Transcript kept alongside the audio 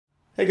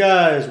Hey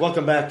guys,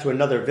 welcome back to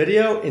another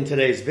video. In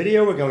today's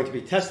video, we're going to be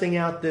testing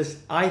out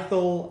this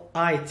Itehil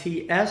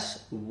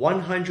ITS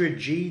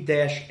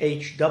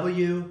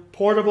 100G-HW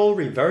portable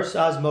reverse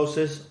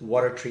osmosis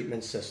water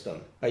treatment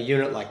system. A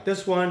unit like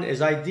this one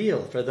is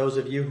ideal for those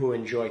of you who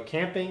enjoy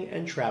camping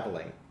and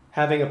traveling.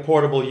 Having a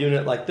portable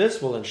unit like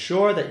this will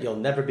ensure that you'll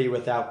never be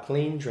without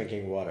clean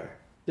drinking water.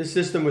 This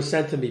system was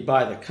sent to me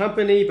by the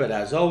company, but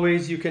as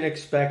always, you can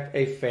expect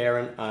a fair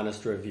and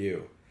honest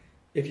review.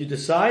 If you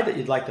decide that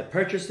you'd like to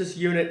purchase this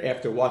unit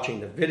after watching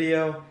the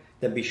video,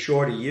 then be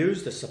sure to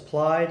use the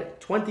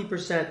supplied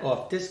 20%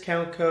 off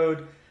discount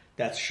code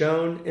that's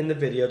shown in the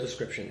video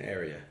description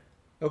area.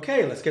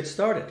 Okay, let's get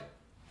started.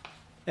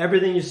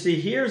 Everything you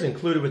see here is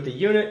included with the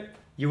unit: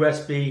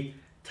 USB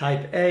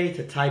Type A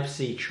to Type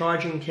C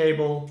charging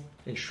cable,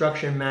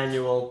 instruction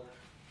manual,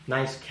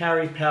 nice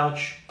carry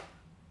pouch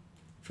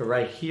for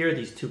right here,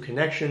 these two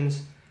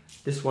connections.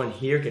 This one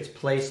here gets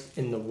placed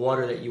in the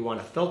water that you want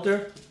to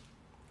filter.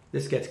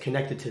 This gets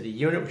connected to the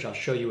unit, which I'll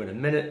show you in a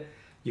minute.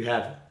 You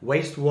have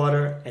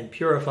wastewater and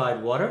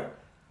purified water,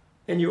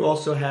 and you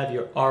also have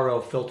your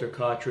RO filter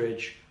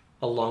cartridge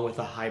along with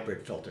a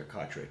hybrid filter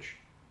cartridge.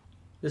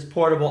 This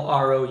portable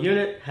RO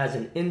unit has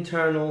an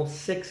internal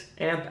 6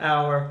 amp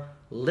hour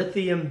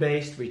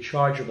lithium-based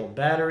rechargeable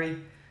battery,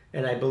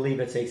 and I believe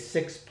it's a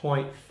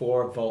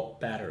 6.4 volt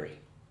battery.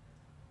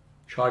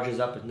 Charges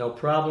up with no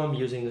problem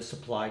using the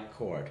supplied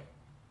cord.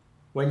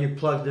 When you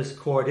plug this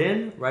cord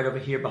in, right over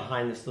here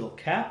behind this little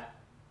cap,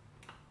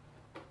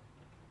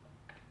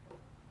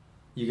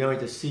 you're going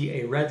to see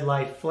a red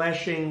light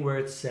flashing where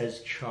it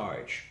says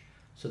charge.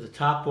 So the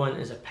top one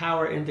is a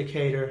power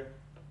indicator,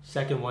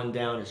 second one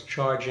down is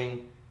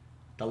charging.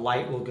 The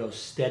light will go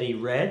steady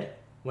red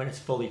when it's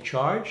fully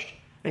charged.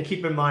 And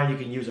keep in mind, you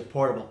can use a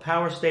portable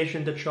power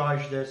station to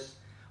charge this,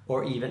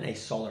 or even a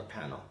solar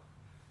panel.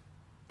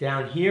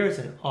 Down here is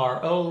an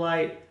RO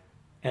light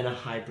and a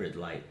hybrid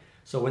light.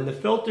 So when the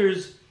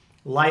filter's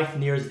life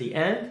nears the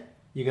end,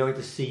 you're going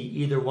to see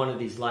either one of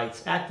these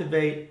lights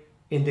activate,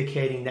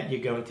 indicating that you're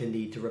going to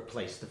need to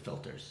replace the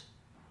filters.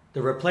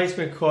 The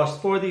replacement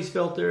cost for these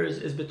filters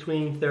is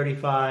between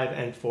 $35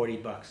 and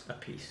 $40 a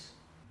piece.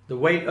 The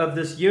weight of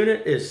this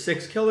unit is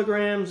 6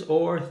 kilograms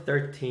or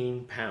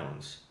 13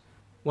 pounds.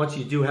 Once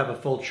you do have a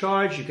full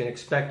charge, you can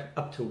expect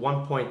up to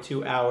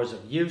 1.2 hours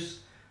of use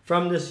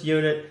from this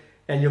unit,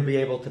 and you'll be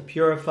able to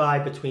purify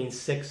between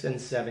 6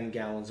 and 7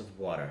 gallons of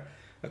water.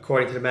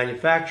 According to the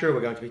manufacturer, we're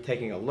going to be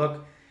taking a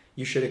look.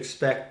 You should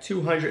expect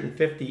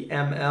 250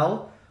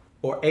 ml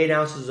or 8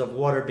 ounces of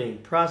water being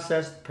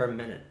processed per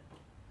minute.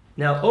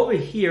 Now over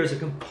here is a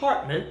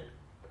compartment.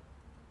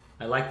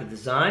 I like the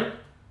design.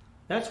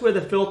 That's where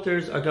the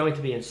filters are going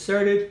to be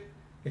inserted.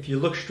 If you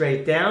look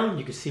straight down,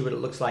 you can see what it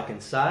looks like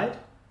inside.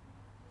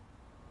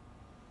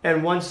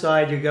 And one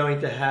side you're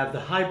going to have the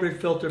hybrid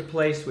filter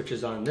placed, which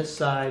is on this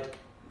side.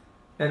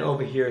 And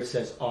over here it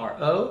says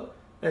RO.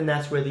 And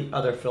that's where the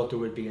other filter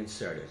would be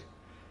inserted.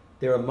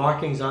 There are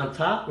markings on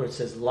top where it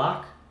says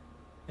lock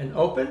and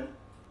open,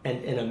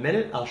 and in a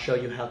minute I'll show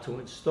you how to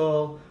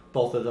install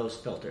both of those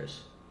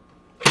filters.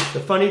 The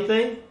funny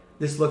thing,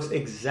 this looks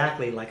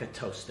exactly like a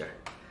toaster.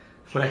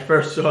 When I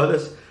first saw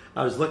this,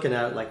 I was looking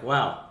at it like,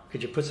 wow,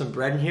 could you put some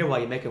bread in here while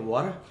you're making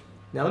water?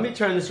 Now let me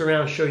turn this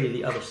around and show you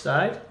the other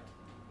side.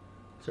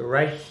 So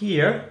right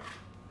here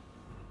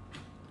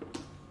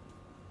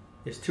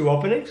is two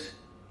openings.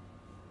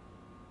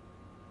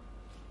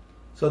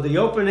 So the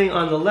opening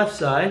on the left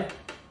side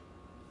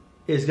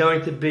is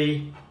going to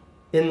be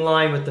in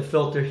line with the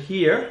filter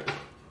here,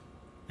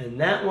 and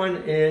that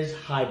one is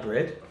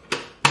hybrid.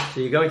 So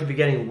you're going to be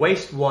getting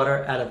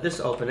wastewater out of this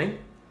opening,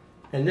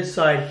 and this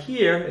side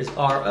here is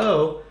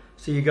RO,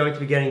 so you're going to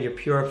be getting your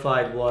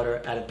purified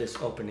water out of this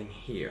opening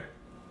here.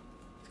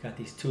 It's got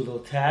these two little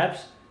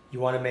tabs. You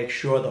want to make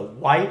sure the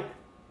white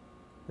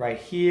right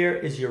here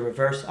is your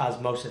reverse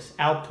osmosis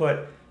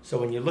output. So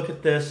when you look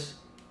at this,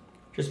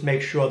 just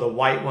make sure the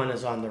white one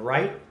is on the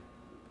right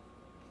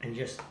and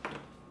just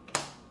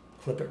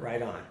clip it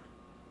right on.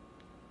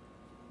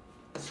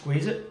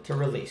 Squeeze it to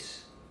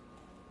release.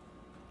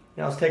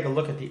 Now let's take a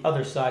look at the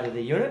other side of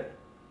the unit.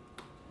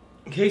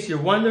 In case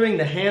you're wondering,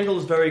 the handle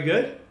is very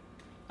good.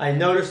 I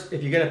noticed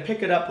if you're going to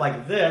pick it up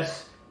like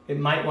this, it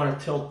might want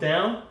to tilt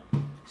down.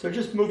 So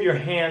just move your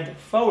hand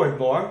forward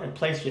more and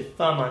place your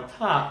thumb on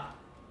top,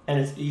 and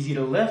it's easy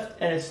to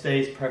lift and it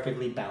stays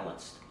perfectly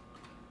balanced.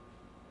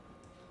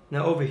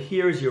 Now over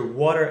here is your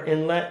water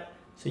inlet,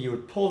 so you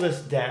would pull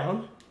this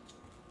down.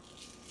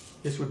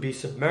 This would be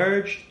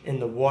submerged in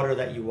the water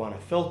that you want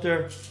to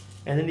filter.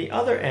 And in the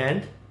other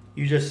end,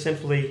 you just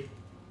simply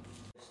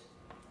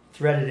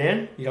thread it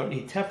in. You don't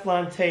need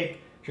Teflon tape,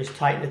 just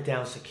tighten it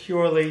down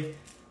securely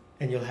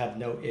and you'll have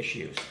no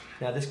issues.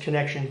 Now this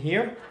connection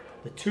here,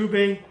 the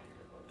tubing,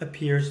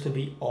 appears to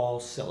be all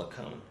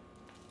silicone.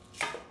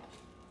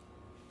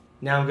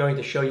 Now I'm going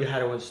to show you how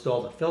to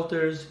install the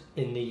filters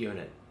in the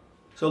unit.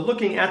 So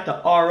looking at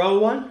the RO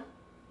one,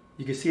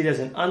 you can see there's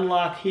an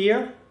unlock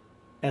here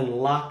and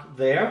lock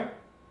there.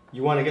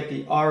 You want to get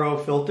the RO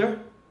filter.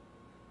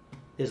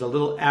 There's a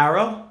little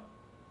arrow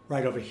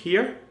right over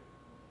here.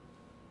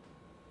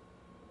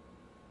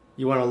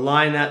 You want to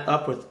line that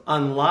up with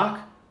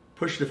unlock,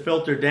 push the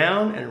filter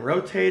down and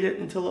rotate it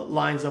until it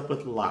lines up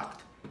with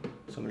locked.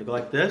 So I'm going to go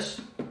like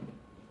this,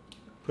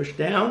 push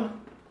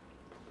down,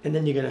 and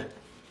then you're going to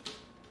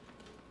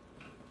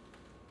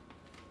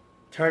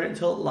turn it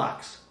until it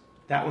locks.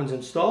 That one's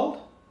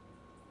installed.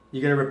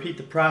 You're going to repeat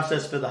the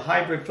process for the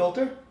hybrid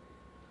filter.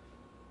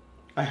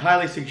 I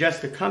highly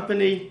suggest the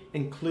company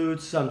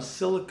includes some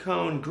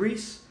silicone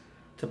grease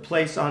to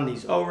place on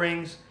these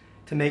O-rings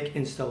to make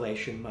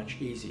installation much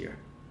easier,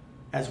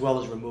 as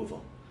well as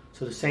removal.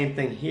 So the same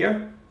thing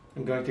here.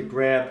 I'm going to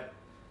grab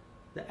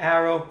the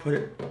arrow, put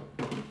it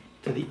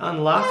to the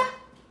unlock,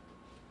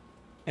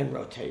 and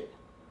rotate.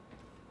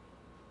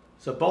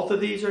 So both of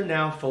these are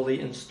now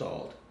fully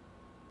installed.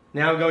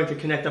 Now I'm going to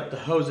connect up the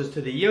hoses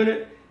to the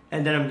unit,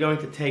 and then I'm going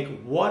to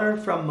take water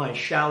from my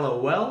shallow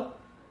well,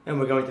 and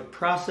we're going to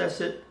process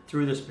it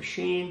through this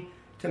machine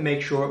to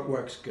make sure it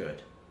works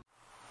good.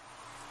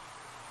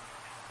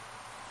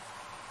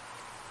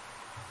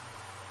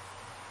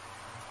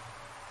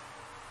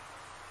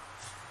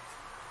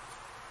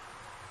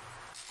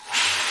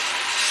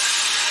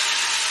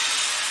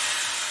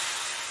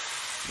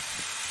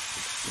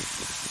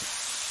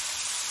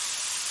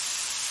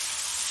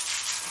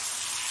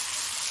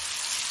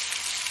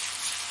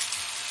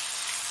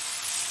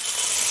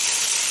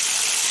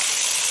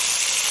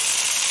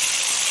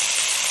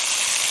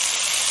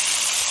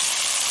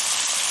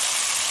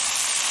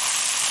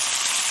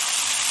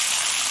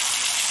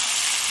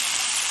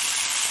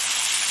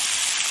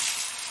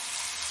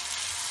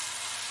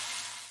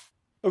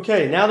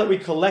 Okay, now that we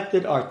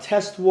collected our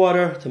test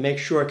water to make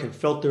sure it can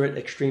filter it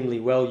extremely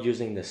well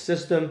using this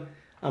system,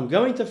 I'm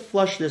going to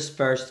flush this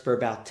first for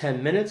about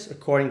 10 minutes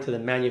according to the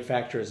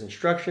manufacturer's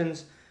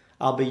instructions.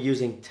 I'll be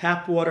using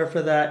tap water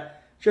for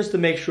that, just to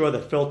make sure the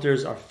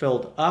filters are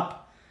filled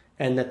up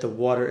and that the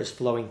water is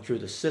flowing through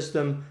the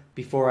system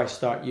before I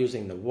start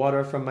using the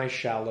water from my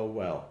shallow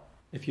well.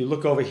 If you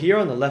look over here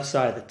on the left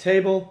side of the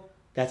table,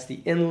 that's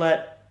the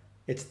inlet.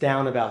 It's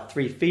down about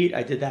 3 feet.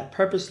 I did that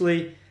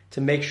purposely to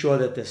make sure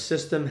that the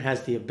system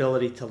has the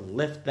ability to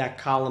lift that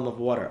column of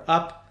water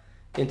up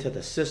into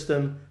the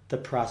system to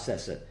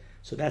process it.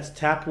 So that's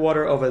tap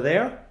water over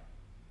there.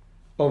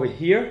 Over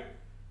here,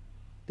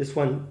 this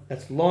one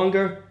that's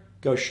longer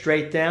goes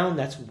straight down.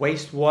 That's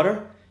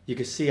wastewater. You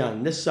can see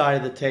on this side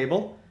of the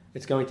table,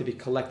 it's going to be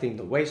collecting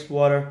the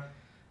wastewater.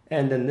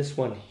 And then this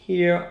one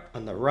here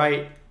on the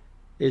right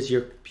is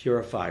your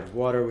purified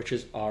water, which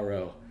is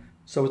RO.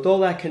 So with all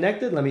that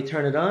connected, let me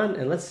turn it on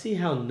and let's see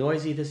how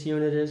noisy this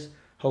unit is.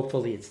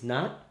 Hopefully it's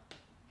not.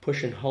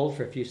 Push and hold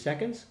for a few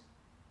seconds.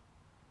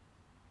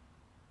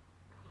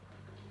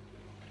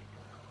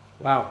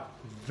 Wow,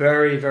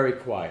 very, very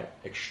quiet.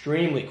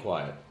 Extremely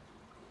quiet.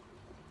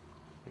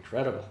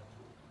 Incredible.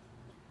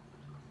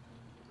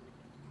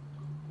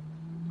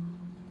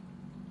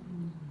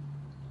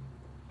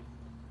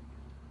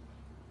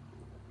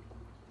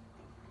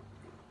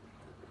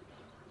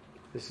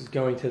 This is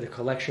going to the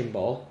collection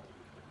bowl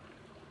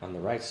on the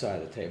right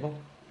side of the table.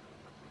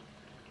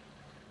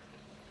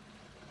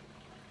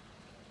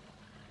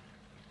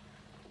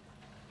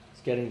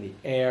 Getting the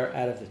air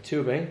out of the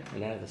tubing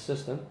and out of the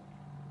system.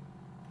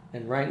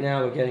 And right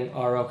now we're getting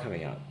RO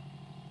coming out.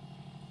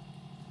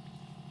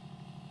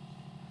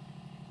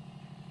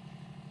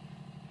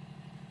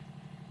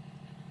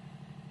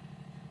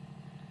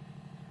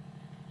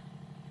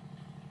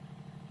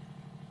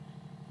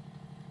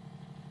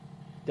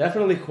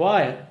 Definitely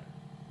quiet.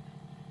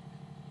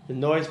 The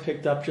noise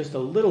picked up just a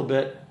little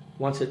bit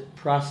once it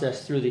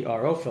processed through the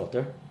RO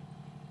filter.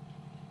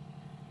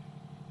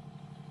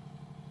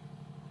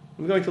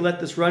 I'm going to let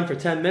this run for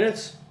 10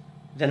 minutes,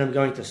 then I'm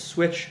going to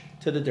switch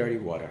to the dirty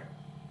water.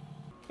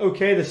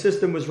 Okay, the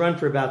system was run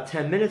for about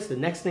 10 minutes. The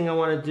next thing I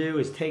want to do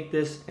is take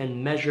this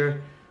and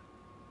measure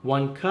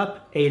 1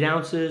 cup, 8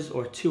 ounces,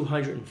 or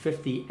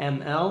 250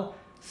 ml.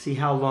 See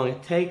how long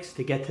it takes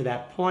to get to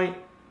that point.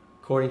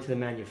 According to the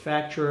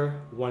manufacturer,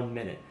 1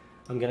 minute.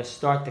 I'm going to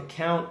start the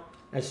count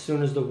as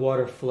soon as the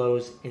water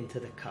flows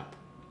into the cup.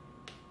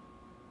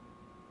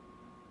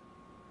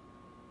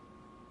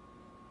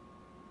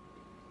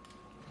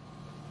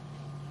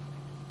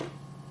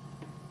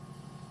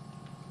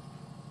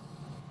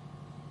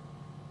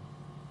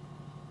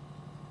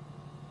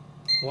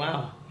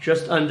 Wow,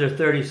 just under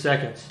 30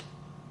 seconds.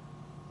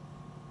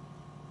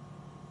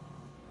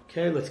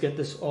 Okay, let's get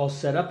this all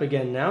set up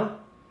again now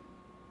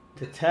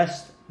to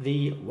test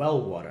the well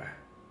water.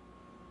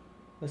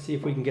 Let's see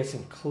if we can get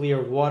some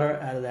clear water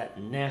out of that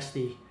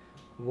nasty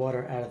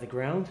water out of the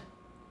ground.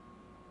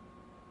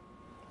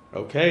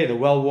 Okay, the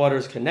well water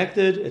is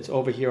connected. It's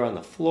over here on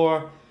the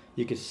floor.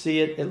 You can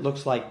see it. It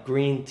looks like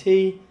green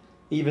tea,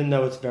 even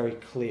though it's very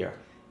clear.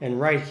 And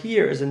right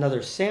here is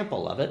another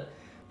sample of it.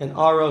 An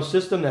RO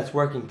system that's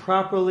working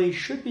properly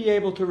should be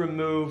able to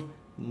remove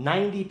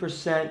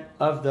 90%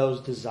 of those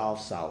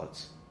dissolved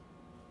solids.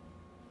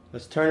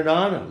 Let's turn it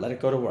on and let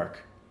it go to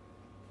work.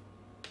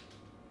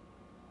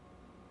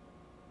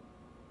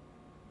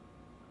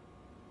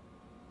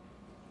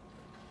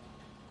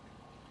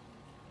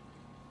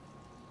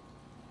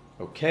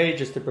 Okay,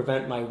 just to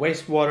prevent my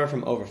wastewater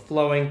from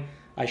overflowing,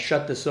 I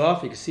shut this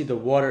off. You can see the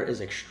water is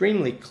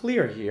extremely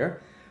clear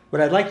here.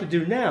 What I'd like to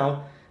do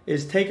now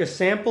is take a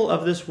sample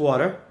of this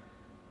water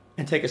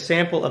and take a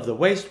sample of the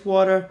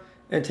wastewater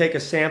and take a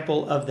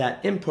sample of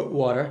that input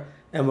water,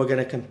 and we're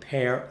going to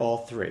compare all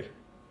three.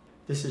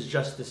 This is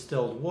just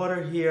distilled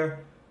water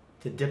here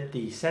to dip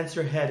the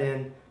sensor head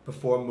in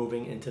before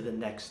moving into the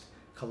next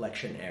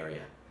collection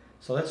area.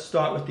 So let's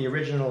start with the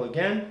original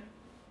again.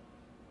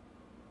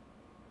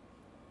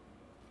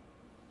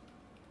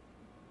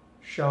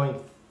 Showing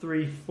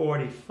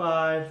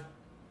 345.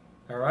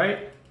 All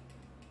right,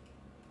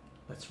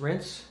 let's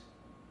rinse.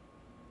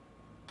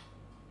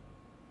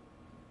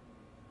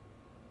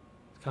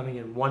 It's coming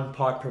in 1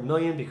 part per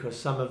million because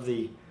some of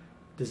the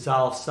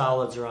dissolved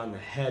solids are on the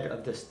head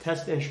of this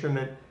test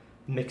instrument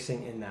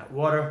mixing in that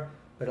water,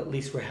 but at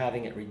least we're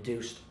having it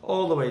reduced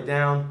all the way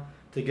down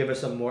to give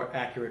us a more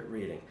accurate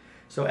reading.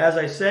 So as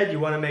I said, you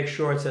want to make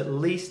sure it's at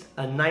least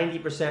a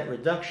 90%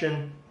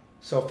 reduction.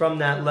 So from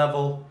that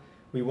level,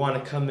 we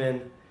want to come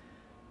in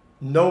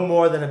no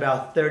more than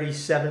about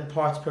 37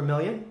 parts per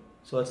million.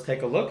 So let's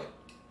take a look.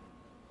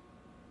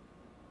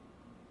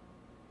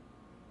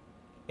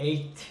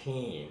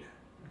 18.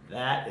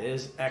 That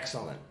is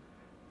excellent.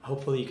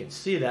 Hopefully you can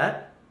see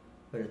that,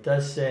 but it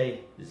does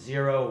say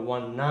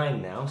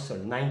 019 now, so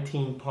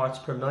 19 parts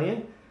per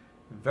million.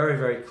 Very,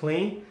 very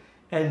clean.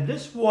 And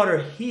this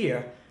water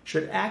here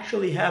should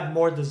actually have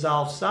more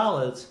dissolved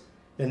solids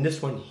than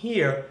this one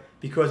here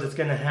because it's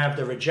going to have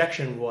the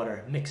rejection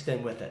water mixed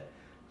in with it.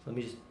 So let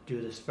me just do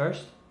this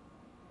first.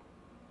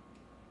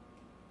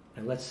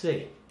 And let's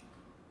see.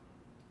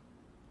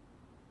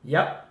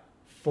 Yep,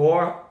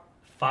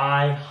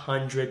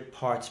 500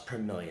 parts per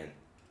million.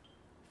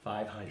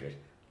 500.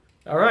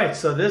 All right,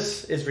 so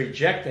this is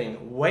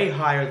rejecting way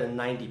higher than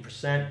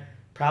 90%,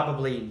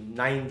 probably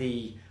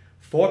 94%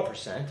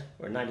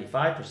 or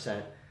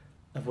 95%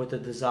 of what the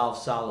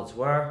dissolved solids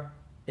were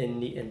in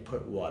the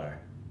input water.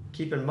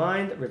 Keep in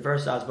mind that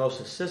reverse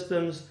osmosis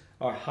systems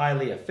are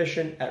highly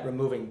efficient at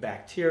removing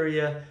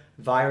bacteria,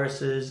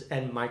 viruses,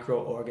 and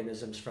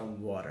microorganisms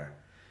from water.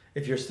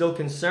 If you're still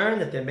concerned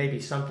that there may be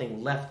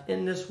something left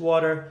in this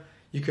water,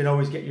 you can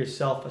always get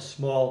yourself a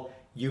small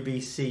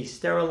UVC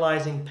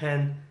sterilizing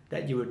pen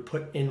that you would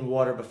put in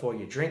water before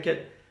you drink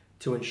it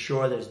to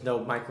ensure there's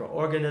no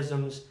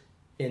microorganisms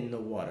in the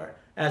water.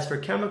 As for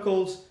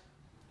chemicals,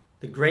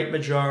 the great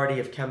majority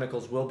of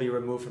chemicals will be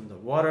removed from the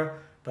water,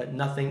 but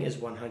nothing is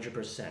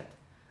 100%.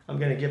 I'm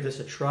going to give this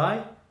a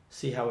try,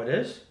 see how it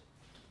is.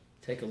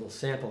 Take a little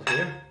sample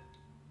here.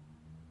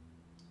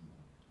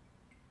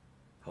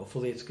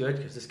 Hopefully it's good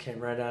because this came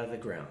right out of the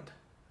ground.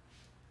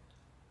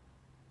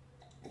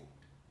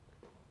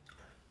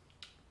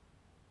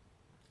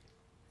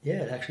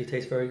 Yeah, it actually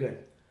tastes very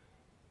good.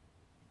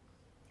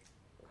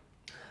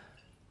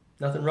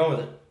 Nothing wrong with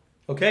it.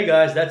 Okay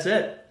guys, that's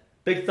it.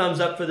 Big thumbs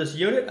up for this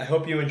unit. I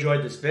hope you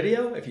enjoyed this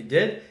video. If you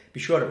did,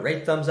 be sure to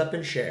rate, thumbs up,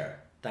 and share.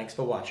 Thanks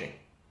for watching.